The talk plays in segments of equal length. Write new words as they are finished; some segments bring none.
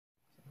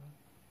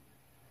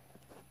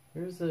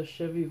Here's a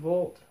Chevy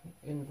Volt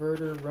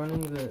inverter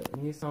running the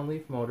Nissan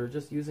Leaf motor,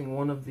 just using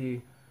one of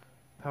the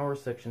power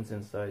sections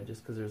inside,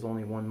 just because there's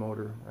only one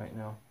motor right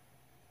now.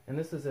 And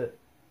this is at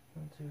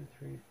 1, 2,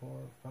 3, 4,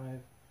 5,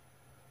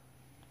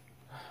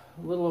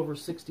 a little over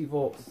 60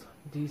 volts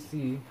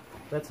DC.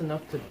 That's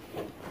enough to,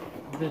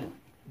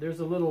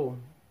 there's a little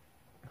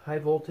high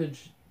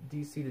voltage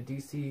DC to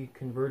DC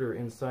converter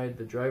inside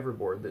the driver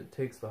board that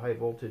takes the high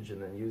voltage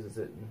and then uses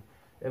it, and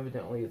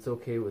evidently it's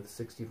okay with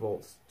 60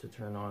 volts to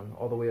turn on,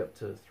 all the way up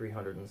to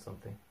 300 and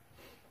something.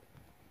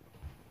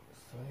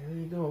 So here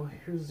you go,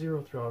 here's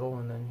zero throttle,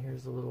 and then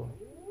here's a little,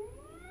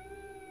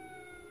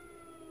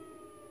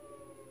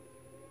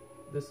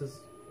 this is,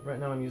 right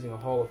now I'm using a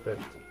Hall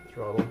effect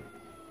throttle.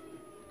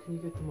 Can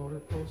you get the motor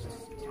posts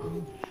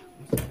through?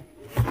 I'm sorry.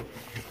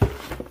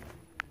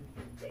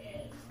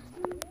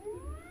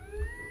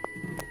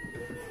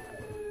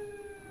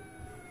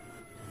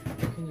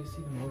 Can you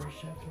see the motor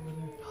shaft over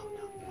there?